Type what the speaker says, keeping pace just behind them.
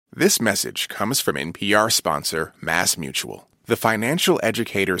This message comes from NPR sponsor MassMutual. The Financial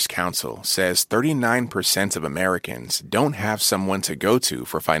Educators Council says 39% of Americans don't have someone to go to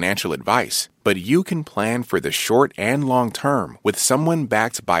for financial advice, but you can plan for the short and long term with someone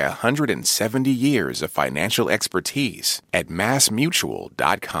backed by 170 years of financial expertise at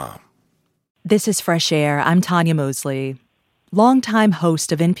MassMutual.com. This is Fresh Air. I'm Tanya Mosley. Longtime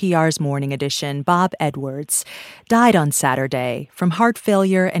host of NPR's Morning Edition, Bob Edwards, died on Saturday from heart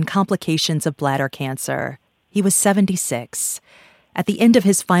failure and complications of bladder cancer. He was 76. At the end of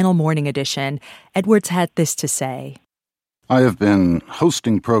his final Morning Edition, Edwards had this to say. I have been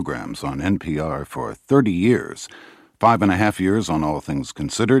hosting programs on NPR for 30 years, 5.5 years on All Things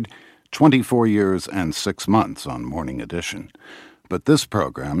Considered, 24 years and 6 months on Morning Edition. But this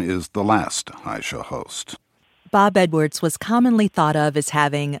program is the last I shall host. Bob Edwards was commonly thought of as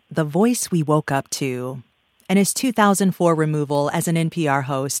having the voice we woke up to. And his 2004 removal as an NPR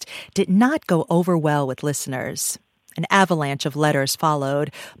host did not go over well with listeners. An avalanche of letters followed,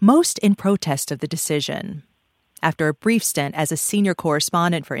 most in protest of the decision. After a brief stint as a senior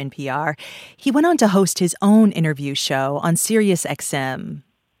correspondent for NPR, he went on to host his own interview show on Sirius XM.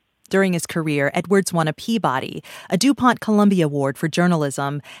 During his career, Edwards won a Peabody, a DuPont Columbia Award for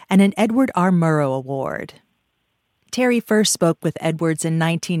journalism, and an Edward R. Murrow Award. Terry first spoke with Edwards in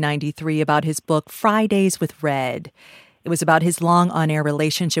 1993 about his book Fridays with Red. It was about his long on-air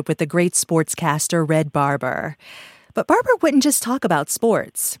relationship with the great sportscaster Red Barber. But Barber wouldn't just talk about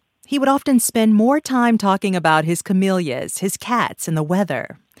sports. He would often spend more time talking about his camellias, his cats, and the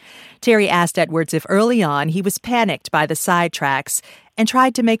weather. Terry asked Edwards if early on he was panicked by the sidetracks and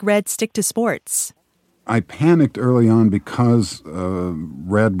tried to make Red stick to sports. I panicked early on because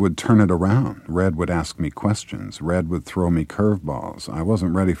Red would turn it around. Red would ask me questions. Red would throw me curveballs. I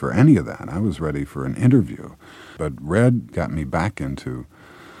wasn't ready for any of that. I was ready for an interview. But Red got me back into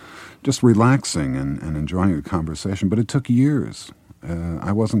just relaxing and enjoying a conversation. But it took years.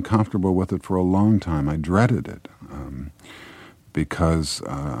 I wasn't comfortable with it for a long time. I dreaded it because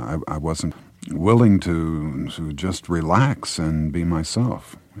I wasn't willing to just relax and be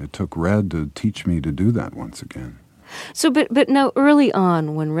myself. It took Red to teach me to do that once again. So, but now early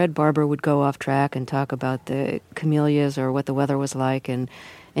on, when Red Barber would go off track and talk about the camellias or what the weather was like in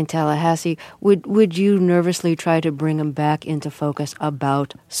Tallahassee, would you nervously try to bring him back into focus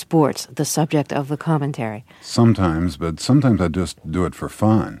about sports, the subject of the commentary? Sometimes, but sometimes I just do it for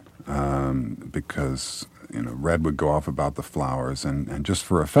fun because Red would go off about the Flowers, and just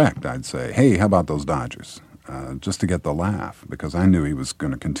for effect, I'd say, hey, how about those Dodgers? Just to get the laugh, because I knew he was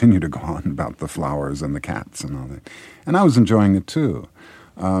going to continue to go on about the Flowers and the cats and all that. And I was enjoying it, too.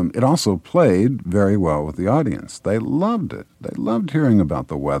 It also played very well with the audience. They loved it. They loved hearing about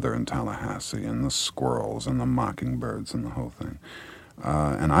the weather in Tallahassee and the squirrels and the mockingbirds and the whole thing.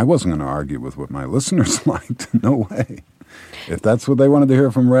 And I wasn't going to argue with what my listeners liked. No way. If that's what they wanted to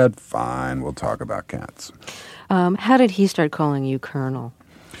hear from Red, fine, we'll talk about cats. How did he start calling you Colonel?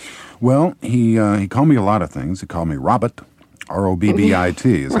 Well, he called me a lot of things. He called me Robert.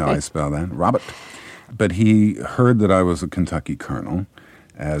 R-O-B-B-I-T is how I spell that, Robert. But he heard that I was a Kentucky colonel,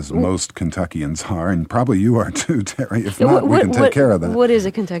 as most Kentuckians are, and probably you are too, Terry. If not, we can take care of that. What is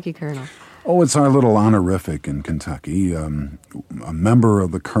a Kentucky colonel? Oh, it's our little honorific in Kentucky. A member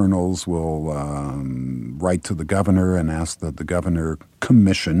of the colonels will write to the governor and ask that the governor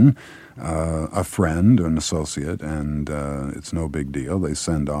commission a friend or an associate, and it's no big deal. They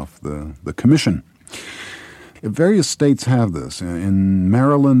send off the commission. Various states have this. In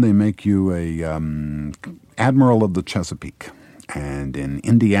Maryland, they make you a admiral of the Chesapeake. And in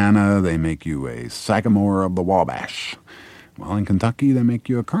Indiana, they make you a Sagamore of the Wabash. Well, in Kentucky, they make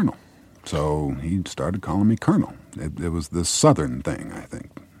you a colonel. So he started calling me Colonel. It was this Southern thing, I think.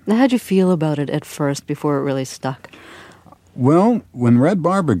 Now, how'd you feel about it at first before it really stuck? Well, when Red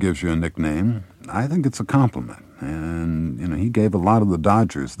Barber gives you a nickname, I think it's a compliment. And, he gave a lot of the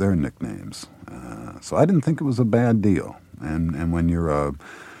Dodgers their nicknames. So I didn't think it was a bad deal. And when you're a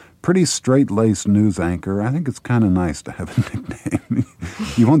pretty straight-laced news anchor, I think it's kind of nice to have a nickname.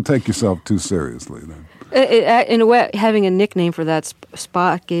 You won't take yourself too seriously, then. In a way, having a nickname for that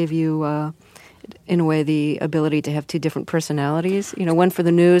spot gave you, in a way, the ability to have two different personalities. One for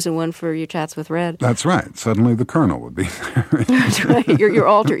the news and one for your chats with Red. That's right. Suddenly the Colonel would be there. That's right. Your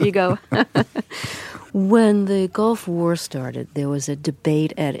alter ego. When the Gulf War started, there was a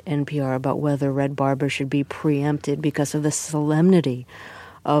debate at NPR about whether Red Barber should be preempted because of the solemnity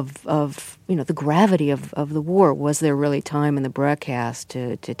of the gravity of the war. Was there really time in the broadcast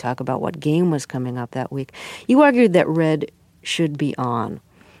to talk about what game was coming up that week? You argued that Red should be on.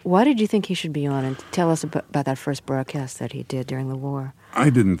 Why did you think he should be on? And tell us about that first broadcast that he did during the war. I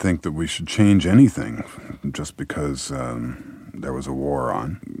didn't think that we should change anything just because there was a war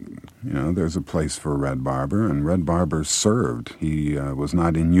on. You know, there's a place for Red Barber, and Red Barber served. He was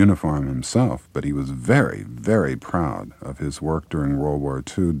not in uniform himself, but he was very, very proud of his work during World War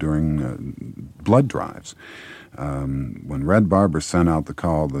II during blood drives. When Red Barber sent out the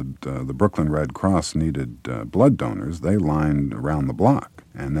call that the Brooklyn Red Cross needed blood donors, they lined around the block.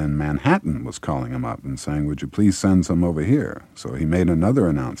 And then Manhattan was calling him up and saying, would you please send some over here? So he made another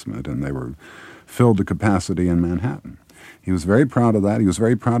announcement, and they were filled to capacity in Manhattan. He was very proud of that. He was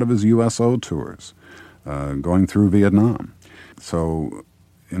very proud of his USO tours, going through Vietnam. So,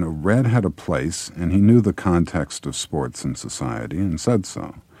 you know, Red had a place, and he knew the context of sports and society and said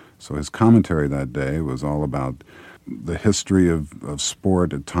so. So his commentary that day was all about the history of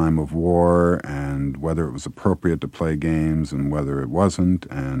sport at time of war and whether it was appropriate to play games and whether it wasn't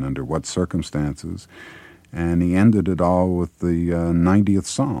and under what circumstances. And he ended it all with the 90th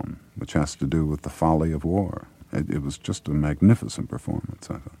Psalm, which has to do with the folly of war. It was just a magnificent performance,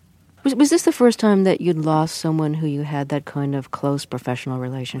 I thought. Was this the first time that you'd lost someone who you had that kind of close professional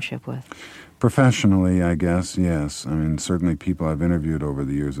relationship with? Professionally, I guess, yes. I mean, certainly people I've interviewed over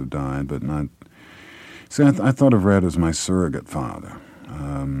the years have died, but not... See, I thought of Red as my surrogate father.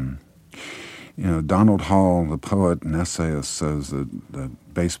 You know, Donald Hall, the poet and essayist, says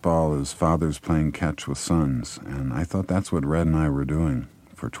that baseball is fathers playing catch with sons, and I thought that's what Red and I were doing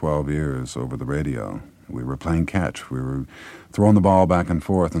for 12 years over the radio. We were playing catch. We were throwing the ball back and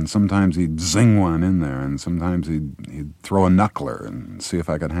forth, and sometimes he'd zing one in there, and sometimes he'd throw a knuckler and see if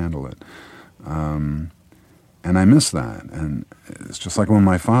I could handle it. And I miss that. And it's just like when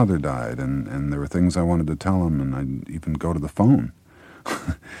my father died, and there were things I wanted to tell him, and I'd even go to the phone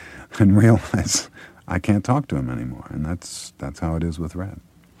and realize I can't talk to him anymore. And that's how it is with Red.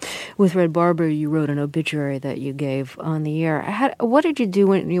 With Red Barber, you wrote an obituary that you gave on the air. What did you do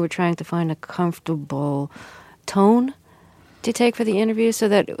when you were trying to find a comfortable tone to take for the interview so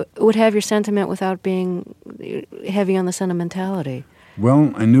that it would have your sentiment without being heavy on the sentimentality?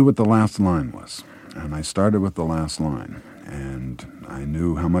 Well, I knew what the last line was, and I started with the last line, and I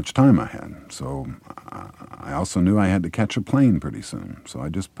knew how much time I had. So I also knew I had to catch a plane pretty soon. So I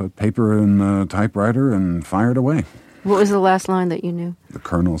just put paper in the typewriter and fired away. What was the last line that you knew? The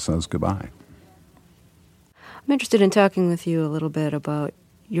Colonel says goodbye. I'm interested in talking with you a little bit about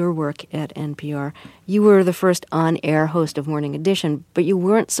your work at NPR. You were the first on-air host of Morning Edition, but you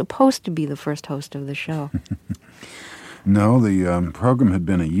weren't supposed to be the first host of the show. No, the program had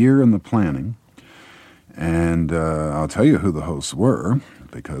been a year in the planning, and I'll tell you who the hosts were,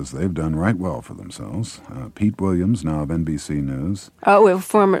 because they've done right well for themselves. Pete Williams, now of NBC News. Oh, well,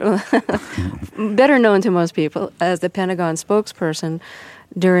 former, better known to most people as the Pentagon spokesperson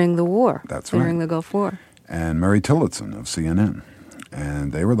during the war. That's right. During the Gulf War. And Mary Tillotson of CNN.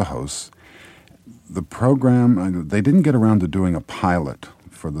 And they were the hosts. The program, they didn't get around to doing a pilot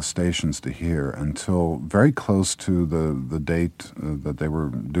for the stations to hear until very close to the date that they were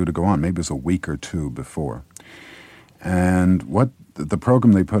due to go on. Maybe it was a week or two before. And what the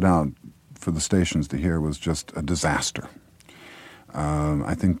program they put out for the stations to hear was just a disaster.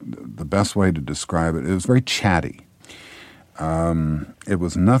 I think the best way to describe it was very chatty. It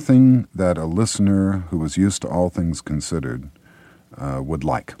was nothing that a listener who was used to All Things Considered would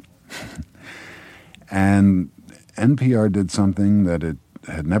like. And NPR did something that it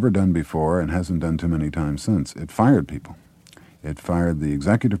had never done before and hasn't done too many times since. It fired people. It fired the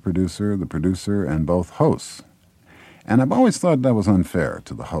executive producer, the producer, and both hosts. And I've always thought that was unfair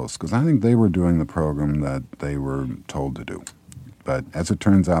to the hosts, because I think they were doing the program that they were told to do. But as it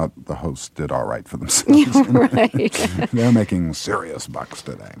turns out, the hosts did all right for themselves. Right. They're making serious bucks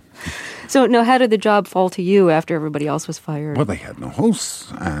today. So, now, how did the job fall to you after everybody else was fired? Well, they had no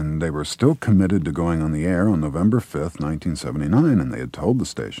hosts, and they were still committed to going on the air on November 5th, 1979, and they had told the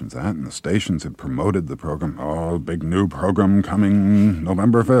stations that, and the stations had promoted the program. Oh, big new program coming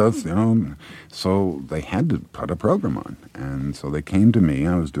November 5th, you know. So they had to put a program on. And so they came to me.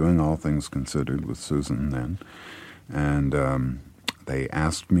 I was doing All Things Considered with Susan then, and they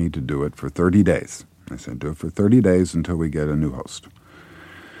asked me to do it for 30 days. I said, do it for 30 days until we get a new host.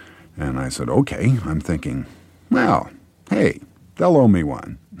 And I said, okay. I'm thinking, well, hey, they'll owe me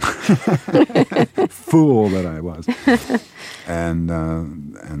one. Fool that I was.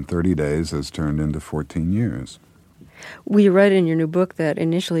 And 30 days has turned into 14 years. We write in your new book that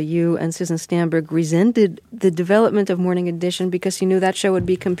initially you and Susan Stamberg resented the development of Morning Edition because you knew that show would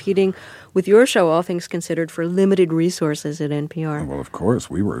be competing with your show, All Things Considered, for limited resources at NPR. Well, of course,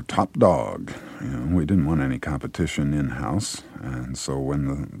 we were top dog. We didn't want any competition in-house. And so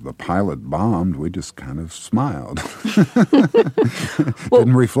when the pilot bombed, we just kind of smiled.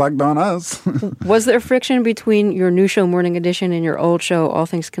 Didn't reflect on us. Was there friction between your new show, Morning Edition, and your old show, All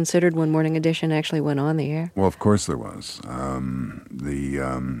Things Considered, when Morning Edition actually went on the air? Well, of course there was.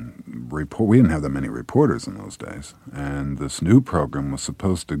 We didn't have that many reporters in those days. And this new program was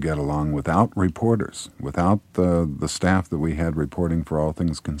supposed to get along without reporters, without the staff that we had reporting for All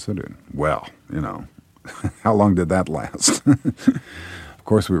Things Considered. Well, how long did that last? Of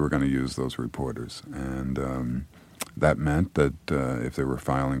course we were going to use those reporters. And that meant that if they were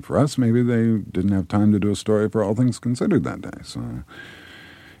filing for us, maybe they didn't have time to do a story for All Things Considered that day. So,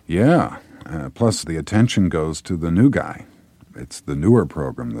 yeah. Plus, the attention goes to the new guy. It's the newer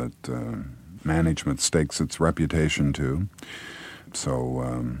program that management stakes its reputation to.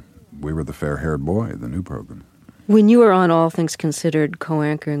 So we were the fair-haired boy, the new program. When you were on All Things Considered,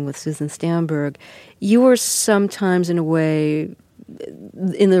 co-anchoring with Susan Stamberg, you were sometimes, in a way,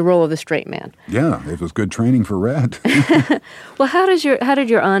 in the role of the straight man. Yeah, it was good training for Red. Well, how did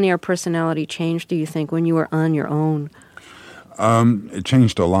your on-air personality change, do you think, when you were on your own? It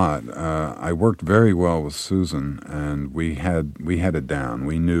changed a lot. I worked very well with Susan, and we had it down.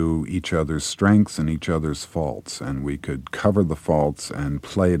 We knew each other's strengths and each other's faults, and we could cover the faults and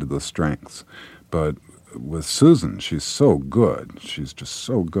play to the strengths. But with Susan, she's so good. She's just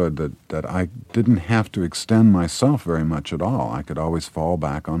so good that I didn't have to extend myself very much at all. I could always fall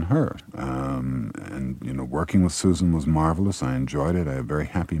back on her. And working with Susan was marvelous. I enjoyed it. I have very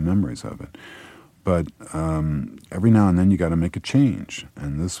happy memories of it. But every now and then you got to make a change.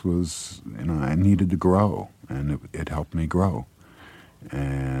 And this was, I needed to grow, and it helped me grow.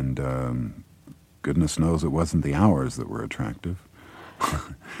 And goodness knows it wasn't the hours that were attractive.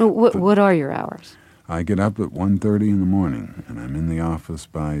 What are your hours? I get up at 1:30 in the morning, and I'm in the office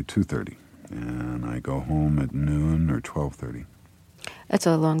by 2:30. And I go home at noon or 12:30. That's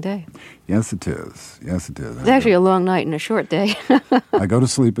a long day. Yes, it is. Yes, it is. It's actually a long night and a short day. I go to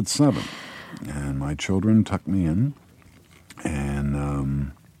sleep at 7. And my children tuck me in,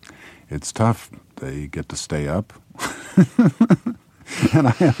 and it's tough. They get to stay up, and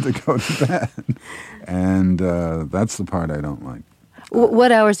I have to go to bed. And that's the part I don't like.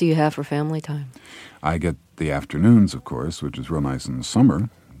 What hours do you have for family time? I get the afternoons, of course, which is real nice in the summer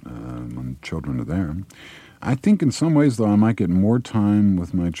when children are there. I think in some ways, though, I might get more time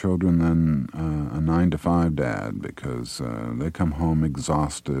with my children than a 9-to-5 dad, because they come home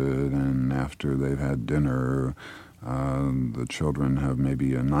exhausted, and after they've had dinner, the children have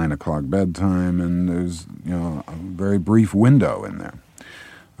maybe a 9 o'clock bedtime, and there's a very brief window in there.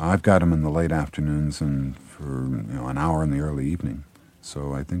 I've got them in the late afternoons and for an hour in the early evening.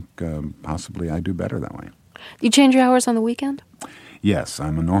 So I think possibly I do better that way. You change your hours on the weekend? Yes,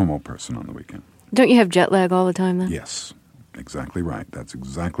 I'm a normal person on the weekend. Don't you have jet lag all the time then? Yes, exactly right. That's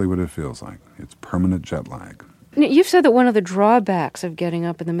exactly what it feels like. It's permanent jet lag. You've said that one of the drawbacks of getting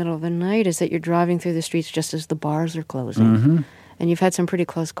up in the middle of the night is that you're driving through the streets just as the bars are closing. Mm-hmm. And you've had some pretty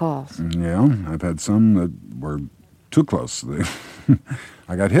close calls. Yeah, I've had some that were too close.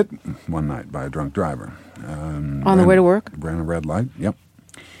 I got hit one night by a drunk driver. On the way to work? Ran a red light, yep.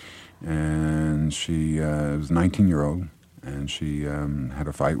 And she was a 19-year-old. And she had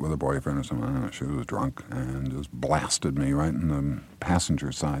a fight with her boyfriend or something. I don't know, she was drunk and just blasted me right in the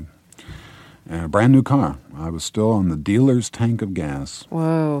passenger side. And a brand new car. I was still on the dealer's tank of gas.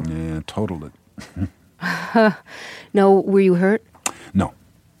 Whoa. Yeah, totaled it. No, were you hurt?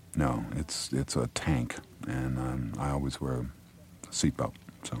 No, it's a tank, and I always wear a seatbelt.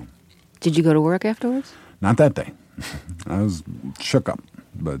 So. Did you go to work afterwards? Not that day. I was shook up,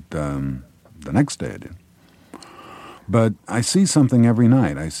 but the next day I did. But I see something every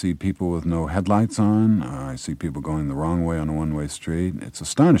night. I see people with no headlights on. I see people going the wrong way on a one-way street. It's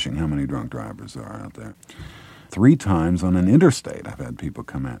astonishing how many drunk drivers there are out there. 3 times on an interstate, I've had people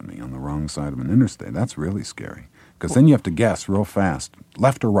come at me on the wrong side of an interstate. That's really scary. Because then you have to guess real fast,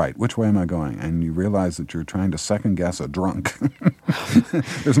 left or right, which way am I going? And you realize that you're trying to second-guess a drunk.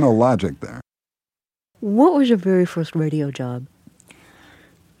 There's no logic there. What was your very first radio job?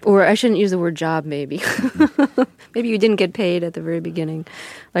 Or I shouldn't use the word job, maybe. Maybe you didn't get paid at the very beginning,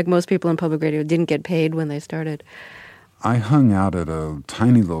 like most people in public radio didn't get paid when they started. I hung out at a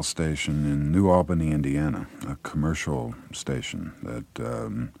tiny little station in New Albany, Indiana, a commercial station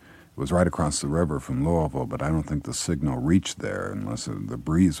that was right across the river from Louisville, but I don't think the signal reached there unless the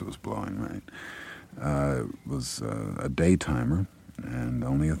breeze was blowing right. It was a day timer and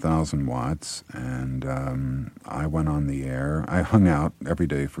only 1,000 watts. And I went on the air. I hung out every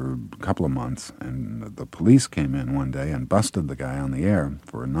day for a couple of months. And the police came in one day and busted the guy on the air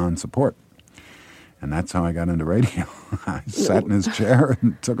for non-support. And that's how I got into radio. I sat in his chair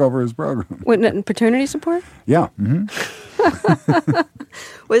and took over his program. What, paternity support? Yeah. Mm-hmm.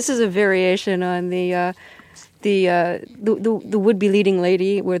 Well, this is a variation on the would-be leading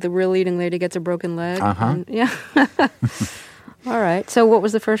lady, where the real leading lady gets a broken leg. Uh-huh. Yeah. All right. So what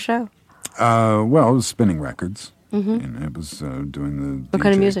was the first show? Well, it was spinning records. Mm-hmm. And it was doing the What DJ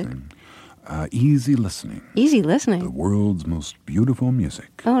kind of music? thing. Easy listening. Easy listening. The world's most beautiful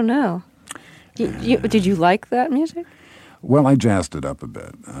music. Oh, no. Did you like that music? Well, I jazzed it up a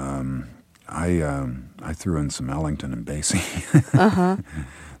bit. I threw in some Ellington and Basie. Uh-huh.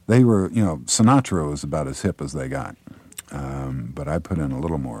 They were, Sinatra was about as hip as they got. But I put in a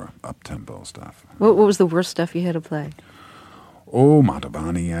little more up-tempo stuff. What was the worst stuff you had to play? Oh,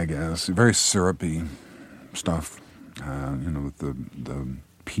 Mantovani, I guess. Very syrupy stuff, with the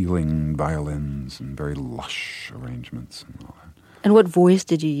peeling violins and very lush arrangements and all that. And what voice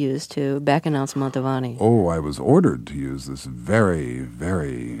did you use to back announce Mantovani? Oh, I was ordered to use this very,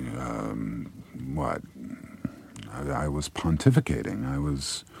 very, I was pontificating. I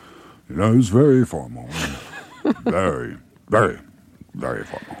was very formal. Very, very, very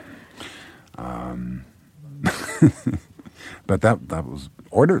formal. But that was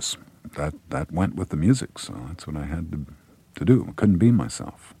orders. That went with the music, so that's what I had to do. I couldn't be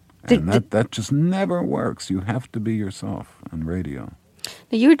myself. And that just never works. You have to be yourself on radio.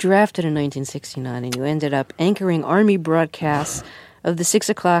 Now, you were drafted in 1969, and you ended up anchoring Army broadcasts of the 6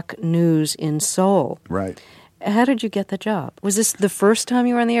 o'clock news in Seoul. Right. How did you get the job? Was this the first time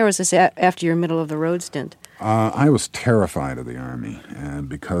you were on the air, or was this after your middle-of-the-road stint? I was terrified of the Army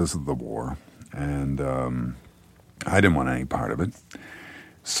because of the war, and I didn't want any part of it.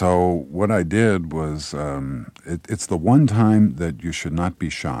 So what I did was, it's the one time that you should not be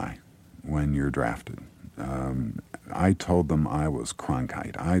shy when you're drafted. I told them I was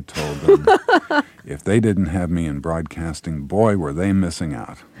Cronkite. I told them if they didn't have me in broadcasting, boy, were they missing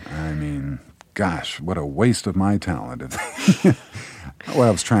out. I mean, gosh, what a waste of my talent. What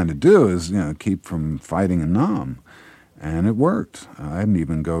I was trying to do is, keep from fighting in Nam. And it worked. I didn't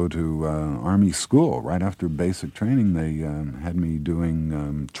even go to Army school. Right after basic training, they had me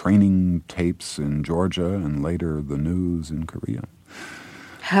doing training tapes in Georgia and later the news in Korea.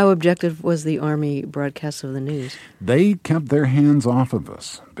 How objective was the Army broadcast of the news? They kept their hands off of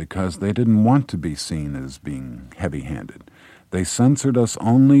us because they didn't want to be seen as being heavy-handed. They censored us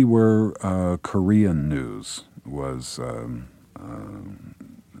only where Korean news was...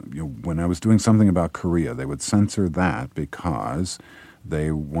 when I was doing something about Korea, they would censor that because they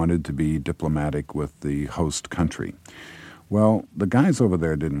wanted to be diplomatic with the host country. Well, the guys over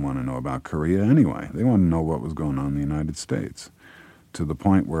there didn't want to know about Korea anyway. They wanted to know what was going on in the United States, to the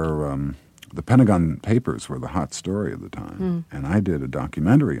point where the Pentagon Papers were the hot story of the time, and I did a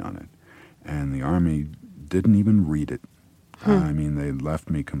documentary on it, and the Army didn't even read it. I mean, they left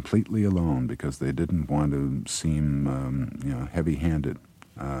me completely alone because they didn't want to seem, heavy-handed.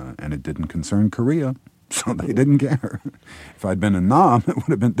 And it didn't concern Korea, so they didn't care. If I'd been in Nam, it would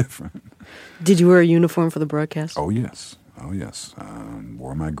have been different. Did you wear a uniform for the broadcast? Oh, yes.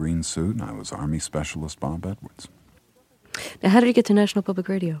 Wore my green suit, and I was Army Specialist Bob Edwards. Now, how did you get to National Public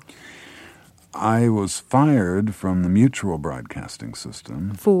Radio? I was fired from the Mutual Broadcasting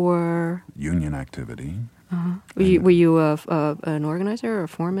System. For? Union activity. Uh-huh. Were you an organizer or a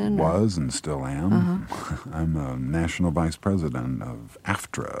foreman? Was and still am. Uh-huh. I'm a national vice president of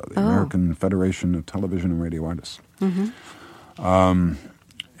AFTRA, the American Federation of Television and Radio Artists. Mm-hmm.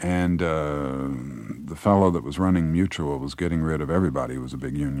 The fellow that was running Mutual was getting rid of everybody who was a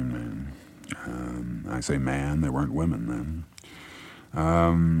big union man. I say man, there weren't women then.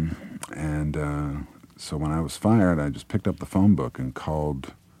 So when I was fired, I just picked up the phone book and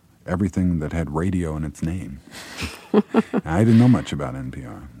called everything that had radio in its name. I didn't know much about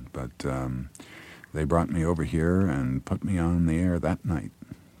NPR, but they brought me over here and put me on the air that night.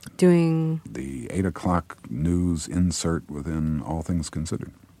 Doing? The 8 o'clock news insert within All Things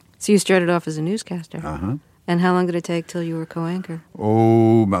Considered. So you started off as a newscaster? Uh-huh. And how long did it take till you were co-anchor?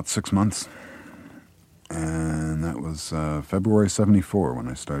 Oh, about 6 months. And that was February 74 when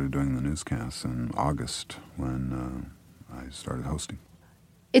I started doing the newscasts, and August when I started hosting.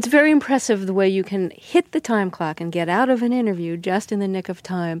 It's very impressive the way you can hit the time clock and get out of an interview just in the nick of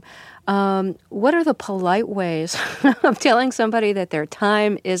time. What are the polite ways of telling somebody that their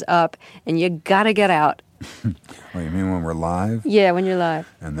time is up and you gotta get out? Oh, you mean when we're live? Yeah, when you're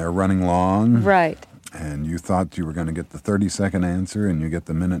live. And they're running long? Right. And you thought you were going to get the 30-second answer and you get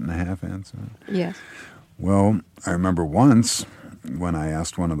the minute-and-a-half answer? Yes. Well, I remember once when I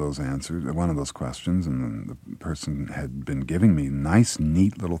asked one of those questions, and the person had been giving me nice,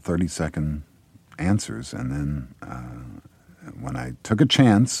 neat little 30-second answers, and then when I took a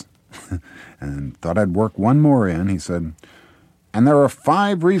chance and thought I'd work one more in, he said, "And there are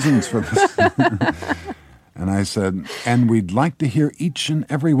 5 reasons for this." And I said, "And we'd like to hear each and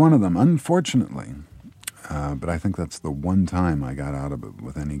every one of them, unfortunately." But I think that's the one time I got out of it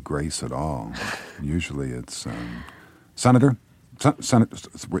with any grace at all. Usually it's, Senator,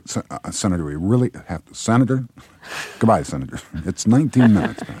 Senator, we really have to, Senator? Goodbye, Senator. It's 19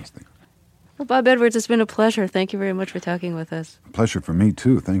 minutes past the... Well, Bob Edwards, it's been a pleasure. Thank you very much for talking with us. A pleasure for me,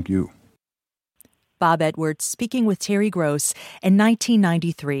 too. Thank you. Bob Edwards speaking with Terry Gross in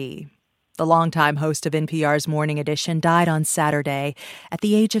 1993. The longtime host of NPR's Morning Edition died on Saturday at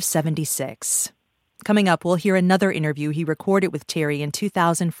the age of 76. Coming up, we'll hear another interview he recorded with Terry in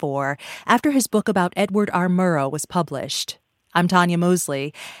 2004 after his book about Edward R. Murrow was published. I'm Tanya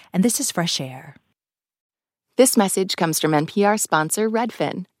Mosley, and this is Fresh Air. This message comes from NPR sponsor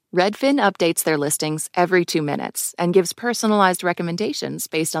Redfin. Redfin updates their listings every 2 minutes and gives personalized recommendations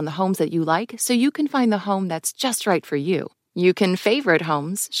based on the homes that you like so you can find the home that's just right for you. You can favorite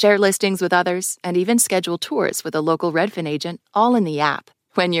homes, share listings with others, and even schedule tours with a local Redfin agent, all in the app.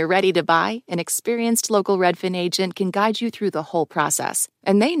 When you're ready to buy, an experienced local Redfin agent can guide you through the whole process,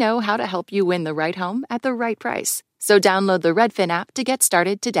 and they know how to help you win the right home at the right price. So download the Redfin app to get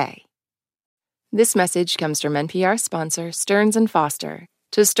started today. This message comes from NPR sponsor Stearns & Foster.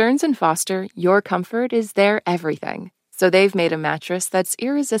 To Stearns & Foster, your comfort is their everything. So they've made a mattress that's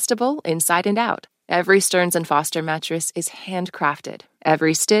irresistible inside and out. Every Stearns & Foster mattress is handcrafted.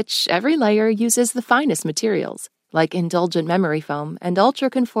 Every stitch, every layer uses the finest materials, like indulgent memory foam and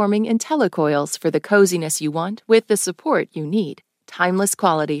ultra-conforming IntelliCoils for the coziness you want with the support you need. Timeless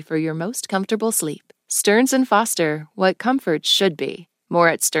quality for your most comfortable sleep. Stearns & Foster, what comfort should be. More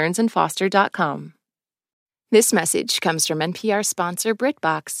at stearnsandfoster.com. This message comes from NPR sponsor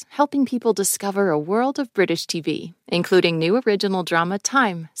BritBox, helping people discover a world of British TV, including new original drama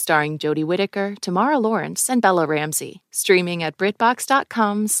Time, starring Jodie Whittaker, Tamara Lawrence, and Bella Ramsey. Streaming at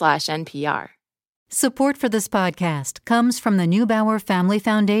BritBox.com/NPR. Support for this podcast comes from the Neubauer Family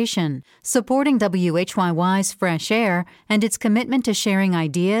Foundation, supporting WHYY's Fresh Air and its commitment to sharing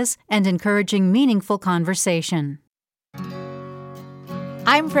ideas and encouraging meaningful conversation.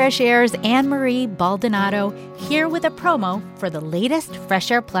 I'm Fresh Air's Anne-Marie Baldonado, here with a promo for the latest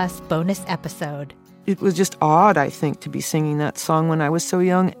Fresh Air Plus bonus episode. It was just odd, I think, to be singing that song when I was so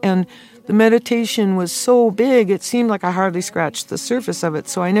young, and the meditation was so big, it seemed like I hardly scratched the surface of it,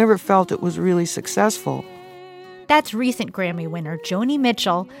 so I never felt it was really successful. That's recent Grammy winner Joni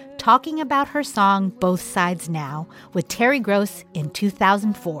Mitchell talking about her song Both Sides Now with Terry Gross in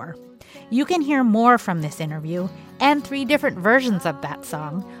 2004. You can hear more from this interview and 3 different versions of that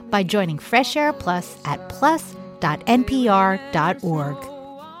song by joining Fresh Air Plus at plus.npr.org.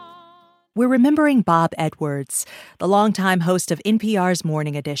 We're remembering Bob Edwards, the longtime host of NPR's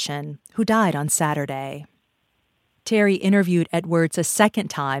Morning Edition, who died on Saturday. Terry interviewed Edwards a second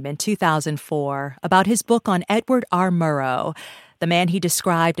time in 2004 about his book on Edward R. Murrow, the man he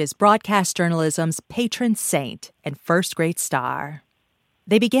described as broadcast journalism's patron saint and first-grade star.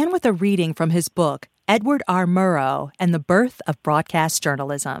 They began with a reading from his book, Edward R. Murrow and the Birth of Broadcast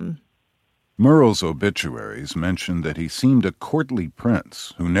Journalism. Murrow's obituaries mentioned that he seemed a courtly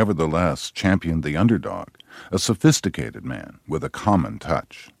prince who nevertheless championed the underdog, a sophisticated man with a common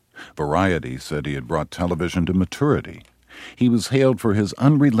touch. Variety said he had brought television to maturity. He was hailed for his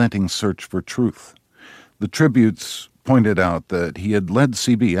unrelenting search for truth. The tributes pointed out that he had led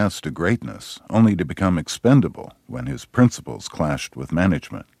CBS to greatness, only to become expendable when his principles clashed with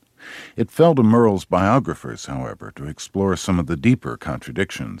management. It fell to Murrow's biographers, however, to explore some of the deeper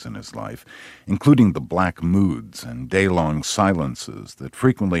contradictions in his life, including the black moods and day-long silences that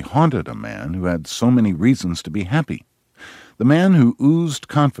frequently haunted a man who had so many reasons to be happy. The man who oozed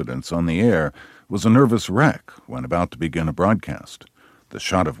confidence on the air was a nervous wreck when about to begin a broadcast. The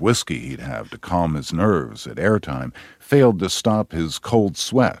shot of whiskey he'd have to calm his nerves at airtime failed to stop his cold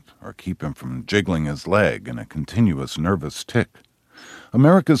sweat or keep him from jiggling his leg in a continuous nervous tic.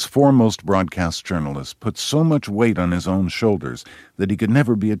 America's foremost broadcast journalist put so much weight on his own shoulders that he could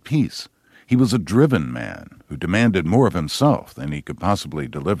never be at peace. He was a driven man who demanded more of himself than he could possibly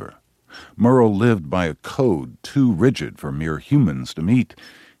deliver. Murrow lived by a code too rigid for mere humans to meet.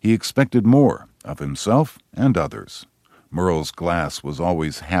 He expected more of himself and others. Murrow's glass was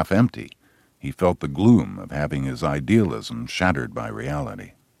always half empty. He felt the gloom of having his idealism shattered by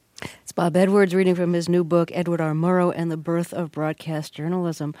reality. It's Bob Edwards reading from his new book, Edward R. Murrow and the Birth of Broadcast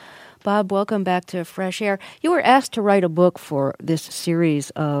Journalism. Bob, welcome back to Fresh Air. You were asked to write a book for this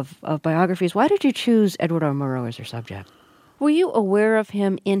series of biographies. Why did you choose Edward R. Murrow as your subject? Were you aware of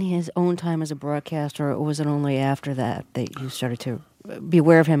him in his own time as a broadcaster, or was it only after that you started to be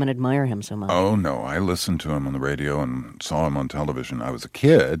aware of him and admire him so much? Oh, no. I listened to him on the radio and saw him on television. I was a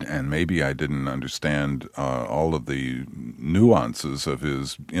kid, and maybe I didn't understand all of the nuances of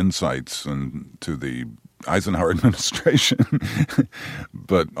his insights into the Eisenhower administration.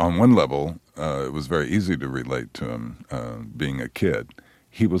 But on one level, it was very easy to relate to him being a kid.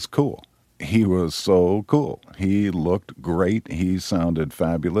 He was cool. He was so cool. He looked great. He sounded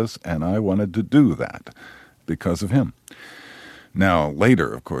fabulous, and I wanted to do that because of him. Now,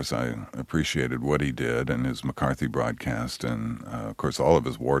 later, of course, I appreciated what he did and his McCarthy broadcast, and, of course, all of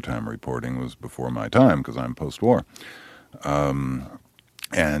his wartime reporting was before my time because I'm post-war.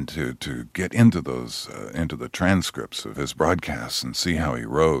 And to get into those, into the transcripts of his broadcasts and see how he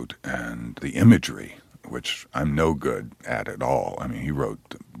wrote and the imagery, which I'm no good at all. I mean, he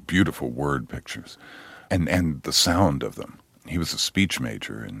wrote beautiful word pictures and the sound of them. He was a speech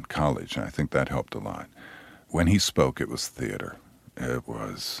major in college, and I think that helped a lot. When he spoke, it was theater. It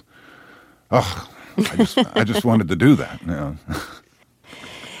was, I just wanted to do that. You know?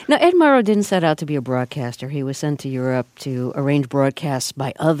 Now, Ed Murrow didn't set out to be a broadcaster. He was sent to Europe to arrange broadcasts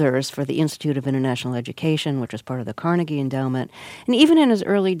by others for the Institute of International Education, which was part of the Carnegie Endowment. And even in his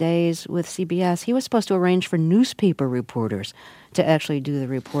early days with CBS, he was supposed to arrange for newspaper reporters to actually do the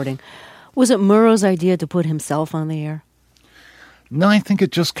reporting. Was it Murrow's idea to put himself on the air? No, I think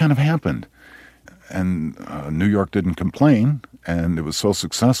it just kind of happened. And New York didn't complain, and it was so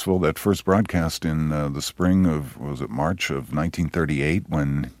successful that first broadcast in the spring of, March of 1938,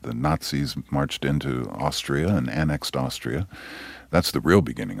 when the Nazis marched into Austria and annexed Austria. That's the real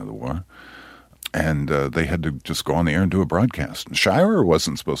beginning of the war. And they had to just go on the air and do a broadcast. Shirer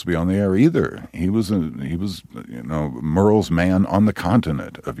wasn't supposed to be on the air either. He was Murrow's man on the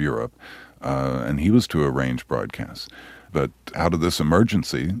continent of Europe, and he was to arrange broadcasts. But out of this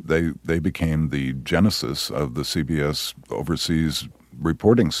emergency, they became the genesis of the CBS overseas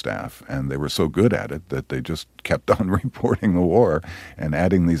reporting staff, and they were so good at it that they just kept on reporting the war and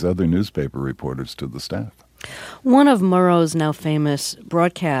adding these other newspaper reporters to the staff. One of Murrow's now famous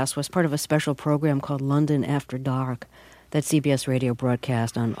broadcasts was part of a special program called London After Dark that CBS Radio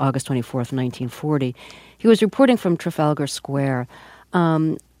broadcast on August 24th, 1940. He was reporting from Trafalgar Square.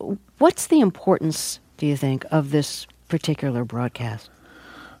 What's the importance, do you think, of this particular broadcast?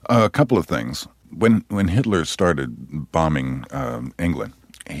 A couple of things. When Hitler started bombing England,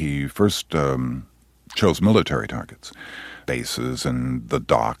 he first chose military targets, bases and the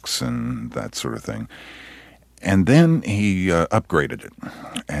docks and that sort of thing. And then he upgraded it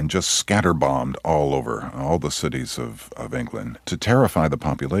and just scatterbombed all over all the cities of England to terrify the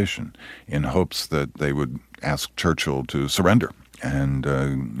population in hopes that they would ask Churchill to surrender and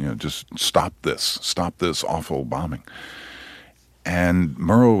just stop this awful bombing. And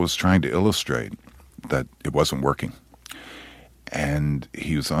Murrow was trying to illustrate that it wasn't working. And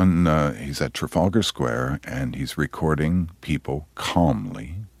he's at Trafalgar Square, and he's recording people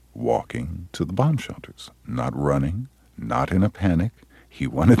calmly walking to the bomb shelters, not running, not in a panic. He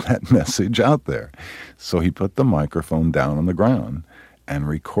wanted that message out there. So he put the microphone down on the ground and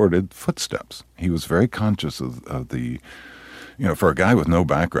recorded footsteps. He was very conscious of the, for a guy with no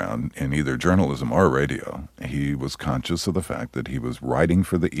background in either journalism or radio, he was conscious of the fact that he was writing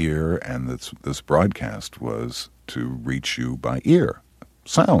for the ear, and this broadcast was to reach you by ear,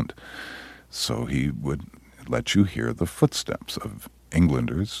 sound. So he would let you hear the footsteps of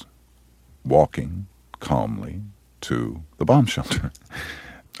Englanders walking calmly to the bomb shelter.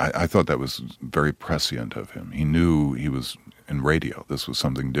 I thought that was very prescient of him. He knew he was in radio. This was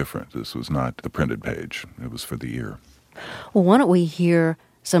something different. This was not the printed page. It was for the ear. Well, why don't we hear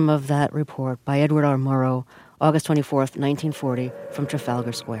some of that report by Edward R. Murrow, August 24th, 1940, from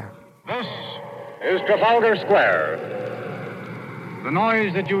Trafalgar Square. This is Trafalgar Square. The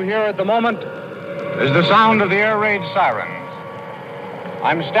noise that you hear at the moment is the sound of the air raid sirens.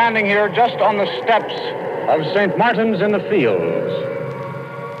 I'm standing here just on the steps of St. Martin's in the Fields.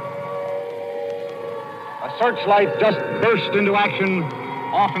 A searchlight just burst into action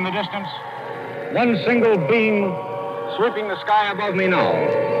off in the distance. One single beam sweeping the sky above me now.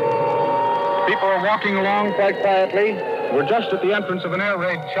 People are walking along quite quietly. We're just at the entrance of an air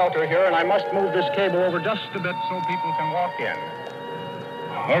raid shelter here, and I must move this cable over just a bit so people can walk in.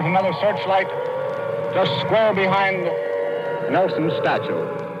 There's another searchlight just square behind Nelson's statue.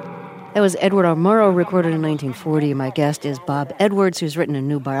 That was Edward R. Murrow, recorded in 1940. My guest is Bob Edwards, who's written a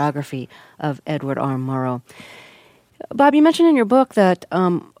new biography of Edward R. Murrow. Bob, you mentioned in your book that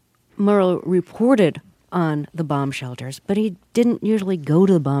Murrow reported on the bomb shelters, but he didn't usually go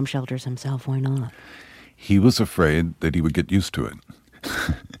to the bomb shelters himself. Why not? He was afraid that he would get used to it.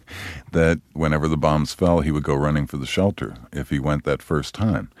 That whenever the bombs fell, he would go running for the shelter if he went that first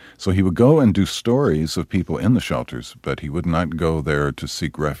time. So he would go and do stories of people in the shelters, but he would not go there to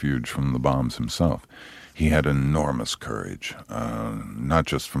seek refuge from the bombs himself. He had enormous courage, not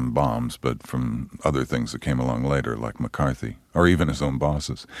just from bombs, but from other things that came along later, like McCarthy, or even his own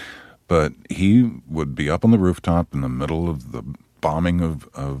bosses. But he would be up on the rooftop in the middle of the bombing of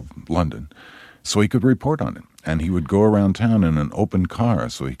London, so he could report on it. And he would go around town in an open car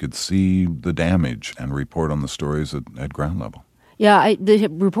so he could see the damage and report on the stories at ground level. Yeah, the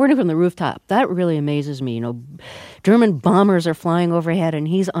reporting from the rooftop, that really amazes me. You know, German bombers are flying overhead, and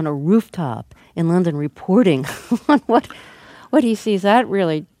he's on a rooftop in London reporting on what he sees. That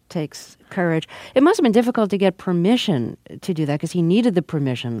really takes courage. It must have been difficult to get permission to do that, because he needed the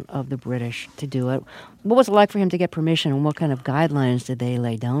permission of the British to do it. What was it like for him to get permission, and what kind of guidelines did they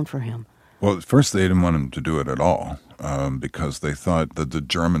lay down for him? Well, at first they didn't want him to do it at all, because they thought that the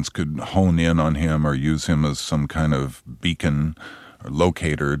Germans could hone in on him or use him as some kind of beacon or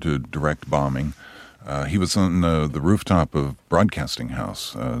locator to direct bombing. He was on the rooftop of Broadcasting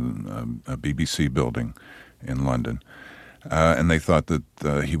House, a BBC building in London, and they thought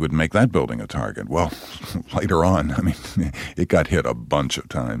that he would make that building a target. Well, later on, I mean, it got hit a bunch of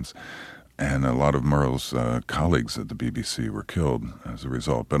times. And a lot of Murrow's colleagues at the BBC were killed as a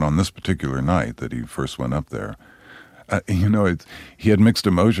result. But on this particular night that he first went up there, he had mixed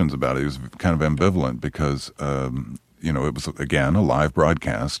emotions about it. He was kind of ambivalent because, it was, again, a live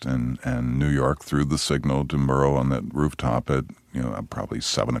broadcast, and New York threw the signal to Murrow on that rooftop at, probably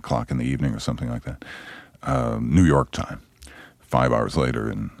 7 o'clock in the evening or something like that, New York time, 5 hours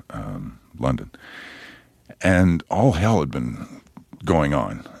later in London. And all hell had been going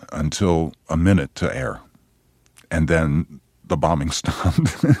on until a minute to air. And then the bombing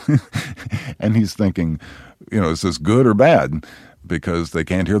stopped. And he's thinking, is this good or bad? Because they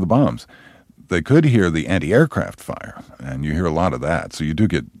can't hear the bombs. They could hear the anti-aircraft fire, and you hear a lot of that. So you do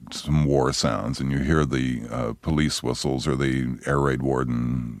get some war sounds, and you hear the police whistles or the air raid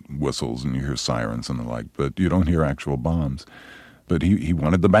warden whistles, and you hear sirens and the like, but you don't hear actual bombs. But he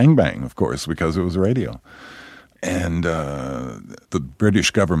wanted the bang-bang, of course, because it was radio. And the British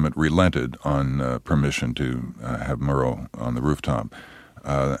government relented on permission to have Murrow on the rooftop.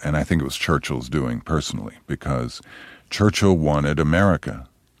 And I think it was Churchill's doing personally, because Churchill wanted America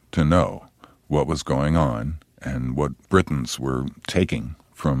to know what was going on and what Britons were taking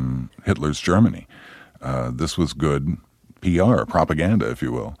from Hitler's Germany. This was good PR, propaganda, if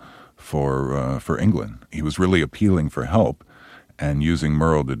you will, for England. He was really appealing for help and using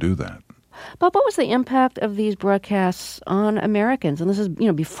Murrow to do that. But what was the impact of these broadcasts on Americans? And this is,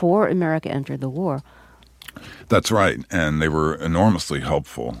 before America entered the war. That's right. And they were enormously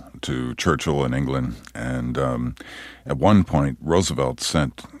helpful to Churchill and England. And at one point, Roosevelt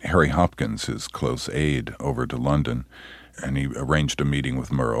sent Harry Hopkins, his close aide, over to London. And he arranged a meeting with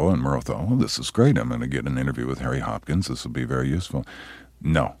Murrow. And Murrow thought, this is great. I'm going to get an interview with Harry Hopkins. This will be very useful.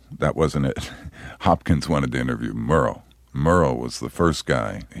 No, that wasn't it. Hopkins wanted to interview Murrow. Murrow was the first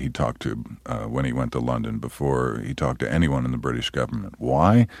guy he talked to when he went to London before he talked to anyone in the British government.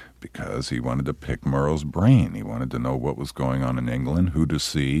 Why? Because he wanted to pick Murrow's brain. He wanted to know what was going on in England, who to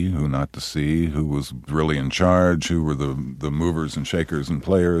see, who not to see, who was really in charge, who were the movers and shakers and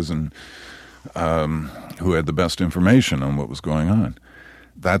players, and who had the best information on what was going on.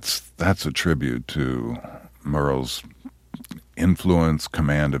 That's a tribute to Murrow's influence,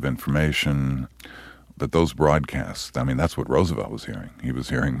 command of information. But those broadcasts, that's what Roosevelt was hearing. He was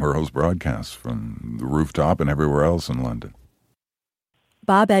hearing Murrow's broadcasts from the rooftop and everywhere else in London.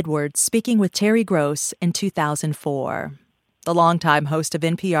 Bob Edwards speaking with Terry Gross in 2004. The longtime host of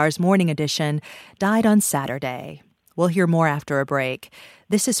NPR's Morning Edition died on Saturday. We'll hear more after a break.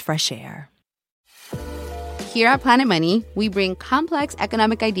 This is Fresh Air. Here at Planet Money, we bring complex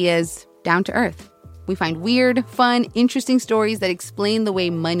economic ideas down to earth. We find weird, fun, interesting stories that explain the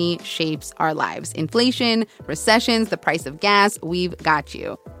way money shapes our lives. Inflation, recessions, the price of gas, we've got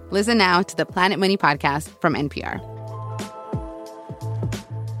you. Listen now to the Planet Money podcast from NPR.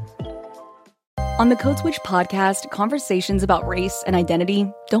 On the Code Switch podcast, conversations about race and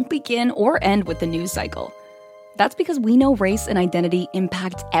identity don't begin or end with the news cycle. That's because we know race and identity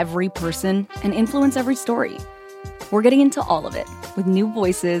impact every person and influence every story. We're getting into all of it with new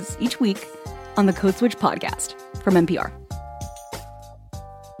voices each week on the Code Switch podcast from NPR.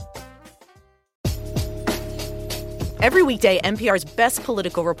 Every weekday, NPR's best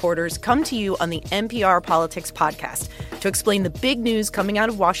political reporters come to you on the NPR Politics Podcast to explain the big news coming out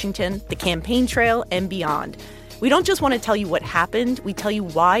of Washington, the campaign trail, and beyond. We don't just want to tell you what happened, we tell you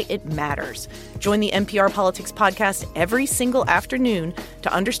why it matters. Join the NPR Politics Podcast every single afternoon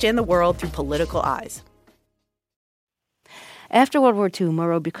to understand the world through political eyes. After World War II,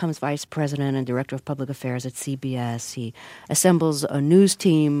 Murrow becomes vice president and director of public affairs at CBS. He assembles a news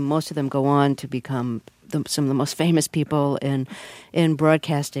team. Most of them go on to become some of the most famous people in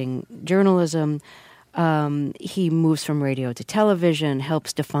broadcasting journalism. He moves from radio to television,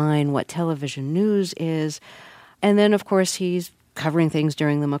 helps define what television news is. And then, of course, he's covering things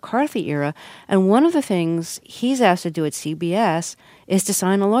during the McCarthy era. And one of the things he's asked to do at CBS is to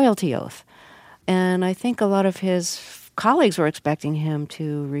sign a loyalty oath. And I think a lot of his colleagues were expecting him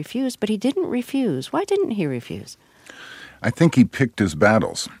to refuse, but he didn't refuse. Why didn't he refuse? I think he picked his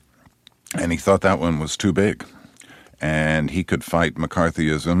battles, and he thought that one was too big. And he could fight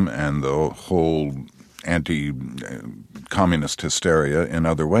McCarthyism and the whole anti-communist hysteria in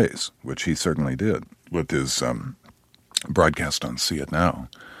other ways, which he certainly did with his broadcast on See It Now,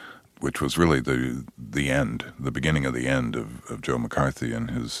 which was really the beginning of the end of Joe McCarthy and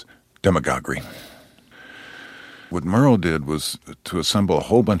his demagoguery. What Murrow did was to assemble a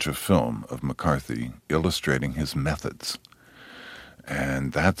whole bunch of film of McCarthy illustrating his methods.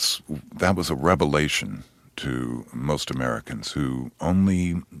 And that was a revelation to most Americans who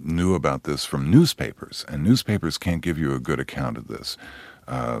only knew about this from newspapers. And newspapers can't give you a good account of this.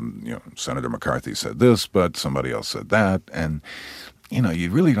 Senator McCarthy said this, but somebody else said that. And, you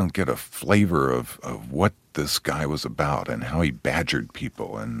really don't get a flavor of what this guy was about and how he badgered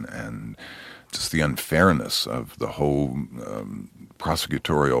people and just the unfairness of the whole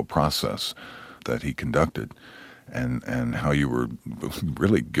prosecutorial process that he conducted, and how you were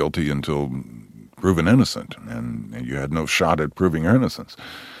really guilty until proven innocent, and you had no shot at proving your innocence.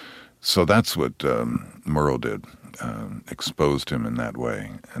 So that's what Murrow did, exposed him in that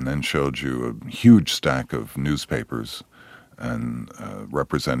way, and then showed you a huge stack of newspapers and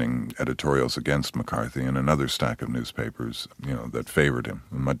representing editorials against McCarthy, and another stack of newspapers, that favored him,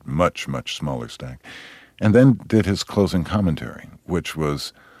 a much, much smaller stack. And then did his closing commentary, which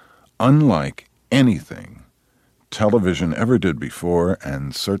was unlike anything television ever did before,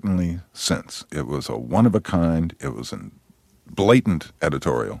 and certainly since. It was a one-of-a-kind, it was a blatant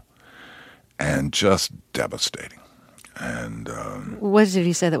editorial, and just devastating. And what did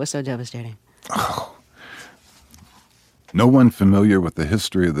he say that was so devastating? No one familiar with the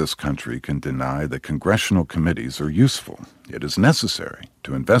history of this country can deny that congressional committees are useful. It is necessary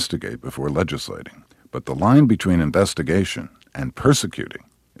to investigate before legislating. But the line between investigation and persecuting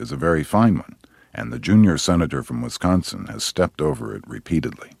is a very fine one, and the junior senator from Wisconsin has stepped over it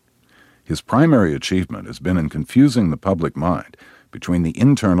repeatedly. His primary achievement has been in confusing the public mind between the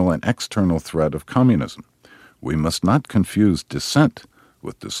internal and external threat of communism. We must not confuse dissent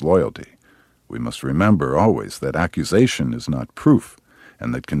with disloyalty. We must remember always that accusation is not proof,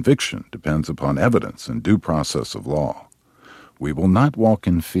 and that conviction depends upon evidence and due process of law. We will not walk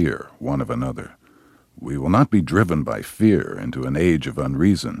in fear one of another. We will not be driven by fear into an age of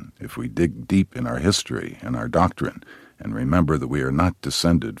unreason if we dig deep in our history and our doctrine and remember that we are not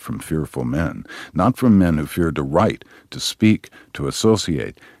descended from fearful men, not from men who feared to write, to speak, to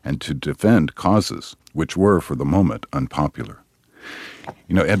associate, and to defend causes which were, for the moment, unpopular.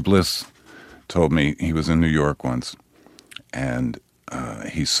 Ed Bliss told me he was in New York once, and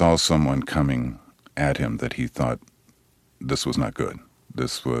he saw someone coming at him that he thought this was not good.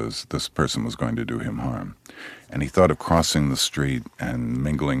 This person was going to do him harm. And he thought of crossing the street and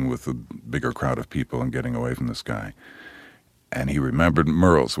mingling with a bigger crowd of people and getting away from this guy. And he remembered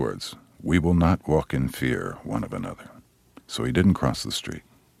Murrow's words, "We will not walk in fear one of another." So he didn't cross the street,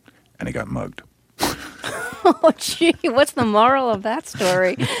 and he got mugged. Oh, gee, what's the moral of that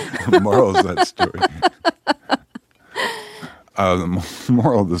story? The moral of that story. The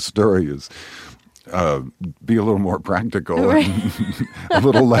moral of the story is be a little more practical, right, and a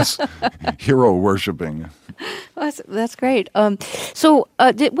little less hero worshiping. Well, that's great. So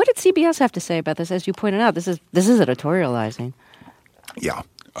what did CBS have to say about this? As you pointed out, this is editorializing. Yeah.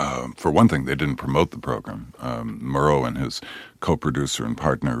 For one thing, they didn't promote the program. Murrow and his co-producer and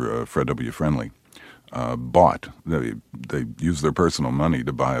partner, Fred W. Friendly, bought. They used their personal money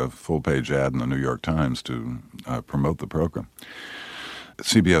to buy a full-page ad in the New York Times to promote the program.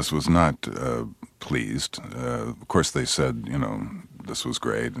 CBS was not pleased. Of course, they said, this was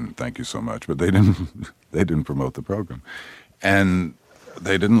great and thank you so much, but they didn't promote the program, and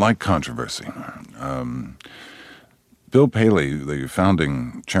they didn't like controversy. Bill Paley, the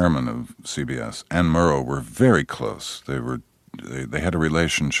founding chairman of CBS, and Murrow were very close. They had a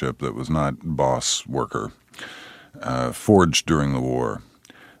relationship that was not boss-worker, forged during the war.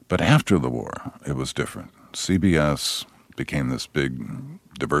 But after the war, it was different. CBS became this big,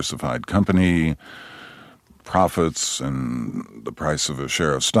 diversified company. Profits and the price of a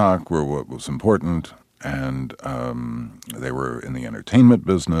share of stock were what was important, and they were in the entertainment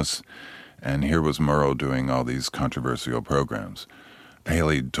business. And here was Murrow doing all these controversial programs.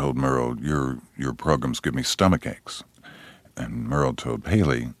 Paley told Murrow, your programs give me stomach aches. And Murrow told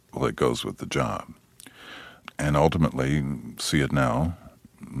Paley, well, it goes with the job. And ultimately, see it now,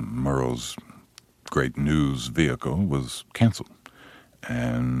 Murrow's great news vehicle was canceled.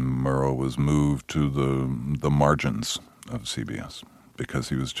 And Murrow was moved to the margins of CBS because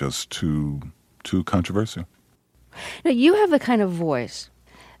he was just too controversial. Now, you have the kind of voice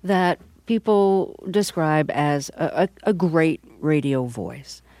that people describe as a great radio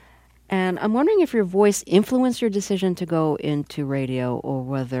voice. And I'm wondering if your voice influenced your decision to go into radio, or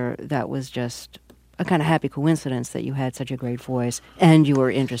whether that was just a kind of happy coincidence that you had such a great voice and you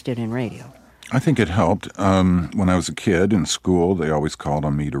were interested in radio. I think it helped. When I was a kid in school, they always called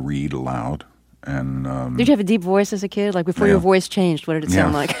on me to read aloud. And did you have a deep voice as a kid? Like before your voice changed, what did it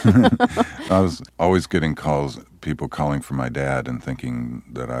sound like? I was always getting people calling for my dad and thinking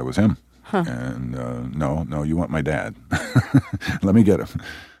that I was him. Huh. And no, you want my dad. Let me get him.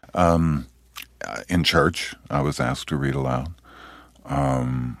 In church, I was asked to read aloud.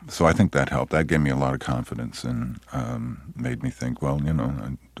 So I think that helped. That gave me a lot of confidence and made me think, well,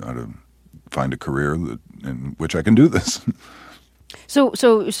 I ought to find a career in which I can do this. So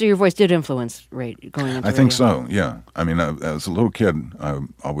your voice did influence going into radio? I think so, yeah. I mean, as a little kid, I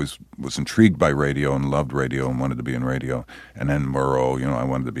always was intrigued by radio and loved radio and wanted to be in radio. And then Murrow, I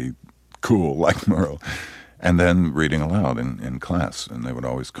wanted to be cool like Murrow. And then reading aloud in class, and they would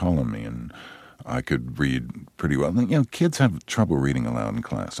always call on me, and I could read pretty well. Kids have trouble reading aloud in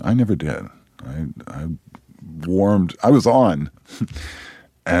class. I never did. I was on.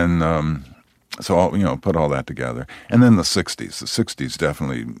 And so I'll, put all that together. And then the 60s. The 60s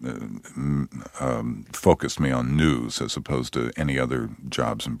definitely focused me on news as opposed to any other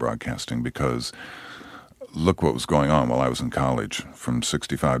jobs in broadcasting, because look what was going on while I was in college from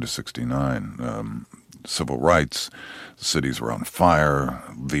 65 to 69. Civil rights, the cities were on fire,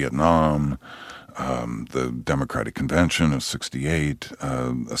 Vietnam, the Democratic Convention of 68,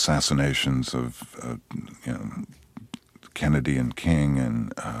 assassinations of Kennedy and King,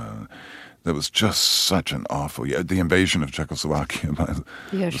 and that was just such an awful, the invasion of Czechoslovakia by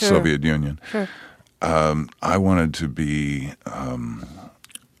the Soviet Union. Sure. I wanted to be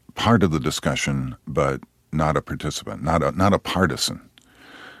part of the discussion, but not a participant, not a partisan.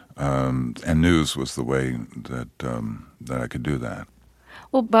 And news was the way that I could do that.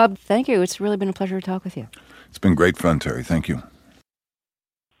 Well, Bob, thank you. It's really been a pleasure to talk with you. It's been great fun, Terry. Thank you.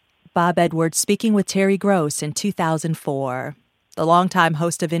 Bob Edwards speaking with Terry Gross in 2004. The longtime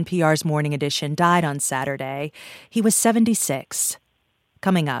host of NPR's Morning Edition died on Saturday. He was 76.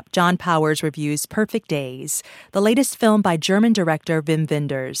 Coming up, John Powers reviews Perfect Days, the latest film by German director Wim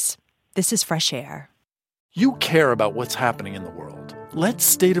Wenders. This is Fresh Air. You care about what's happening in the world. Let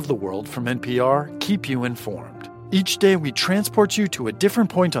State of the World from NPR keep you informed. Each day we transport you to a different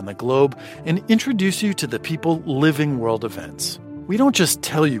point on the globe and introduce you to the people living world events. We don't just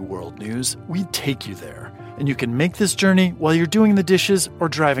tell you world news, we take you there. And you can make this journey while you're doing the dishes or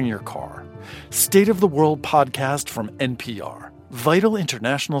driving your car. State of the World podcast from NPR. Vital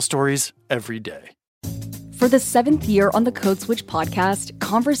international stories every day. For the 7th year on the Code Switch podcast,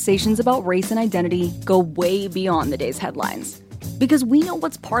 conversations about race and identity go way beyond the day's headlines. Because we know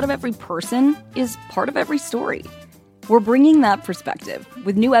what's part of every person is part of every story. We're bringing that perspective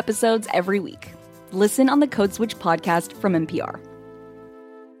with new episodes every week. Listen on the Code Switch podcast from NPR.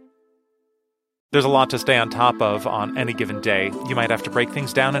 There's a lot to stay on top of on any given day. You might have to break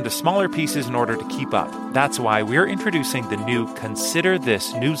things down into smaller pieces in order to keep up. That's why we're introducing the new Consider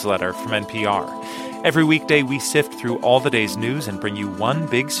This newsletter from NPR. Every weekday, we sift through all the day's news and bring you one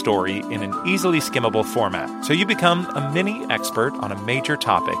big story in an easily skimmable format, so you become a mini expert on a major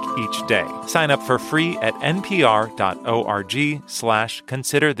topic each day. Sign up for free at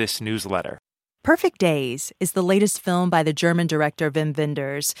npr.org/considerthisnewsletter. Perfect Days is the latest film by the German director Wim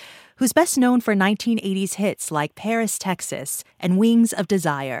Wenders, who's best known for 1980s hits like Paris, Texas, and Wings of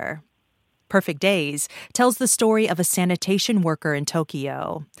Desire. Perfect Days tells the story of a sanitation worker in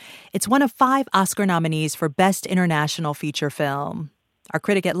Tokyo. It's one of 5 Oscar nominees for Best International Feature Film. Our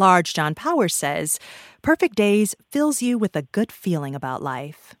critic at large, John Powers, says, Perfect Days fills you with a good feeling about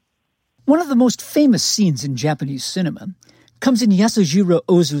life. One of the most famous scenes in Japanese cinema comes in Yasujiro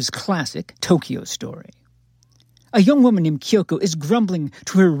Ozu's classic Tokyo Story. A young woman named Kyoko is grumbling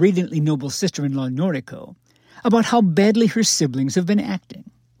to her radiantly noble sister-in-law Noriko about how badly her siblings have been acting.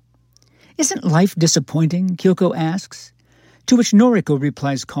 "Isn't life disappointing?" Kyoko asks, to which Noriko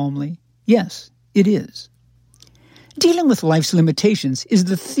replies calmly, "Yes, it is." Dealing with life's limitations is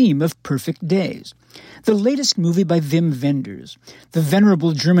the theme of Perfect Days, the latest movie by Wim Wenders, the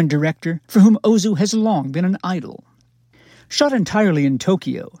venerable German director for whom Ozu has long been an idol. Shot entirely in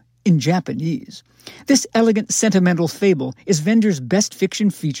Tokyo, in Japanese, this elegant sentimental fable is Wenders' best fiction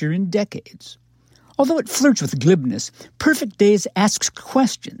feature in decades. Although it flirts with glibness, Perfect Days asks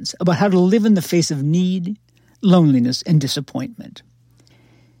questions about how to live in the face of need, loneliness, and disappointment.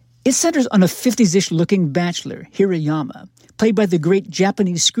 It centers on a 50s-ish-looking bachelor, Hirayama, played by the great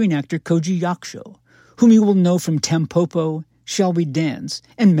Japanese screen actor Koji Yakusho, whom you will know from Tampopo, Shall We Dance,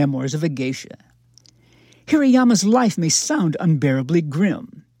 and Memoirs of a Geisha. Hirayama's life may sound unbearably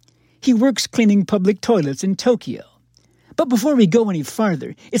grim. He works cleaning public toilets in Tokyo. But before we go any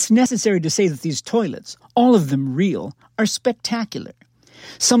farther, it's necessary to say that these toilets, all of them real, are spectacular.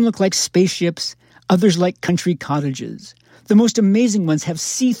 Some look like spaceships, others like country cottages. The most amazing ones have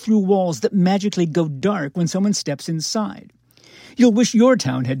see-through walls that magically go dark when someone steps inside. You'll wish your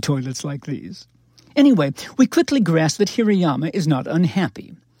town had toilets like these. Anyway, we quickly grasp that Hirayama is not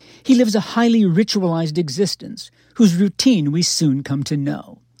unhappy. He lives a highly ritualized existence, whose routine we soon come to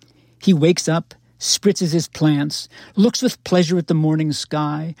know. He wakes up, spritzes his plants, looks with pleasure at the morning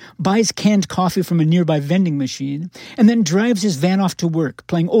sky, buys canned coffee from a nearby vending machine, and then drives his van off to work,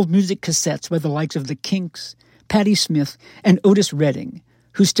 playing old music cassettes by the likes of the Kinks, Patti Smith, and Otis Redding,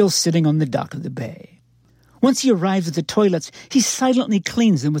 who's still sitting on the dock of the bay. Once he arrives at the toilets, he silently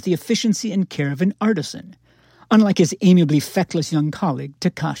cleans them with the efficiency and care of an artisan, unlike his amiably feckless young colleague,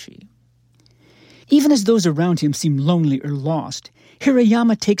 Takashi. Even as those around him seem lonely or lost,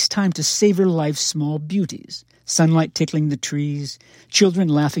 Hirayama takes time to savor life's small beauties, sunlight tickling the trees, children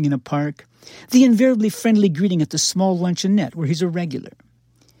laughing in a park, the invariably friendly greeting at the small luncheonette where he's a regular.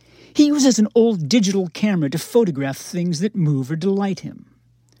 He uses an old digital camera to photograph things that move or delight him.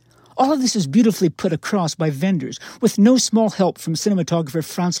 All of this is beautifully put across by Wenders, with no small help from cinematographer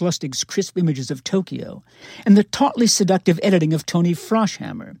Franz Lustig's crisp images of Tokyo, and the tautly seductive editing of Tony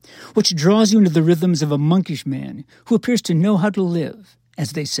Froschhammer, which draws you into the rhythms of a monkish man who appears to know how to live,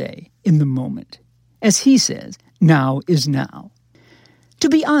 as they say, in the moment. As he says, now is now. To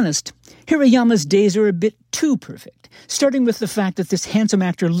be honest, Hirayama's days are a bit too perfect, starting with the fact that this handsome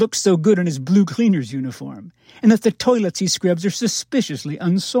actor looks so good in his blue cleaner's uniform, and that the toilets he scrubs are suspiciously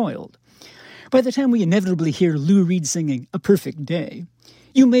unsoiled. By the time we inevitably hear Lou Reed singing A Perfect Day,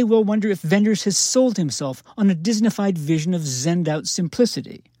 you may well wonder if Wenders has sold himself on a Disneyfied vision of zenned-out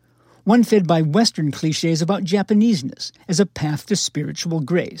simplicity, one fed by Western cliches about Japaneseness as a path to spiritual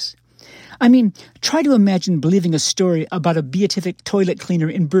grace. I mean, try to imagine believing a story about a beatific toilet cleaner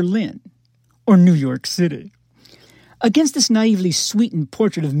in Berlin or New York City. Against this naively sweetened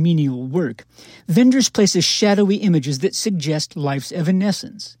portrait of menial work, Wenders places shadowy images that suggest life's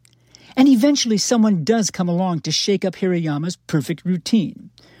evanescence. And eventually someone does come along to shake up Hirayama's perfect routine,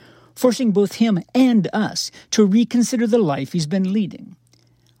 forcing both him and us to reconsider the life he's been leading.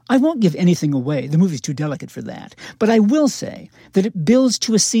 I won't give anything away, the movie's too delicate for that, but I will say that it builds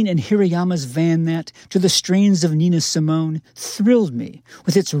to a scene in Hirayama's van that, to the strains of Nina Simone, thrilled me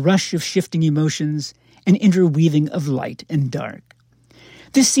with its rush of shifting emotions and interweaving of light and dark.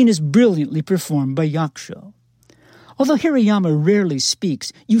 This scene is brilliantly performed by Yakusho. Although Hirayama rarely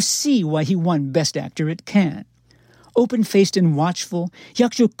speaks, you see why he won Best Actor at Cannes. Open-faced and watchful,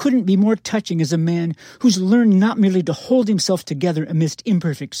 Yakusho couldn't be more touching as a man who's learned not merely to hold himself together amidst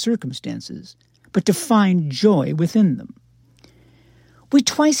imperfect circumstances, but to find joy within them. We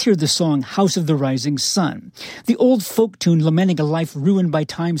twice hear the song House of the Rising Sun, the old folk tune lamenting a life ruined by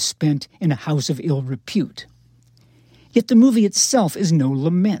time spent in a house of ill repute. Yet the movie itself is no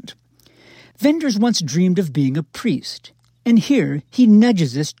lament. Wenders once dreamed of being a priest, and here he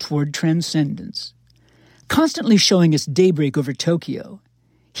nudges us toward transcendence. Constantly showing us daybreak over Tokyo,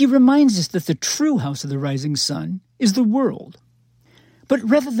 he reminds us that the true House of the Rising Sun is the world. But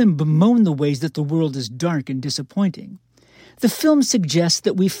rather than bemoan the ways that the world is dark and disappointing, the film suggests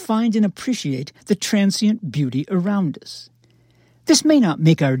that we find and appreciate the transient beauty around us. This may not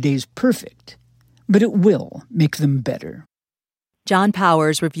make our days perfect, but it will make them better. John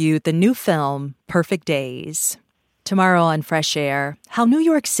Powers reviewed the new film, Perfect Days. Tomorrow on Fresh Air, how New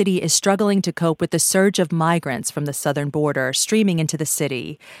York City is struggling to cope with the surge of migrants from the southern border streaming into the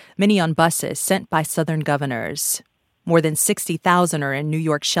city, many on buses sent by southern governors. More than 60,000 are in New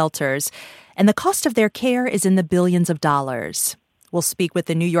York shelters, and the cost of their care is in the billions of dollars. We'll speak with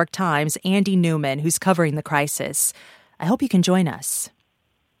the New York Times' Andy Newman, who's covering the crisis. I hope you can join us.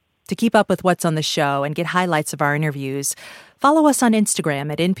 To keep up with what's on the show and get highlights of our interviews, follow us on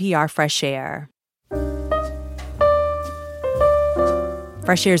Instagram at NPR Fresh Air.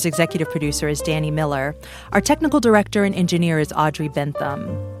 Fresh Air's executive producer is Danny Miller. Our technical director and engineer is Audrey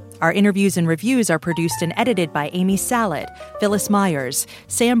Bentham. Our interviews and reviews are produced and edited by Amy Salet, Phyllis Myers,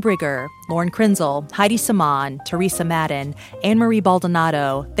 Sam Brigger, Lauren Krenzel, Heidi Saman, Teresa Madden, Anne-Marie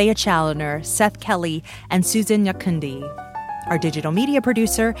Baldonado, Thea Challoner, Seth Kelly, and Susan Yakundi. Our digital media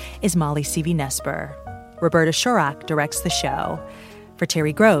producer is Molly Seavey-Nesper. Roberta Shurak directs the show. For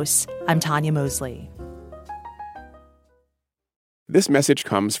Terry Gross, I'm Tanya Mosley. This message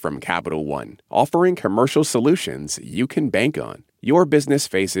comes from Capital One, offering commercial solutions you can bank on. Your business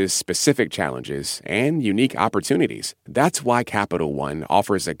faces specific challenges and unique opportunities. That's why Capital One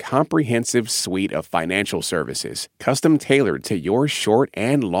offers a comprehensive suite of financial services, custom-tailored to your short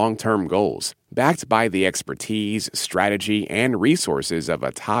and long-term goals. Backed by the expertise, strategy, and resources of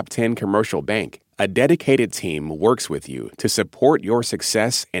a top 10 commercial bank, a dedicated team works with you to support your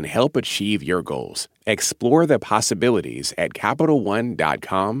success and help achieve your goals. Explore the possibilities at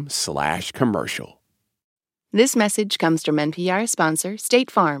CapitalOne.com/commercial. This message comes from NPR sponsor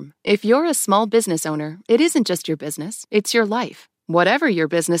State Farm. If you're a small business owner, it isn't just your business, it's your life. Whatever your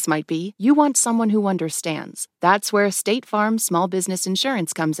business might be, you want someone who understands. That's where State Farm Small Business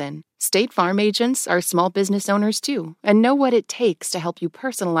Insurance comes in. State Farm agents are small business owners too, and know what it takes to help you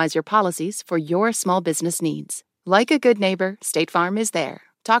personalize your policies for your small business needs. Like a good neighbor, State Farm is there.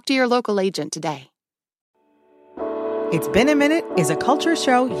 Talk to your local agent today. It's Been a Minute is a culture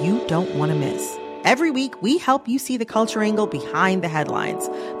show you don't want to miss. Every week, we help you see the culture angle behind the headlines,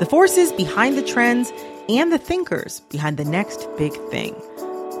 the forces behind the trends, and the thinkers behind the next big thing.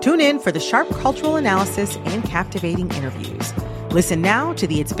 Tune in for the sharp cultural analysis and captivating interviews. Listen now to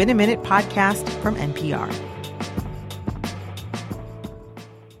the It's Been a Minute podcast from NPR.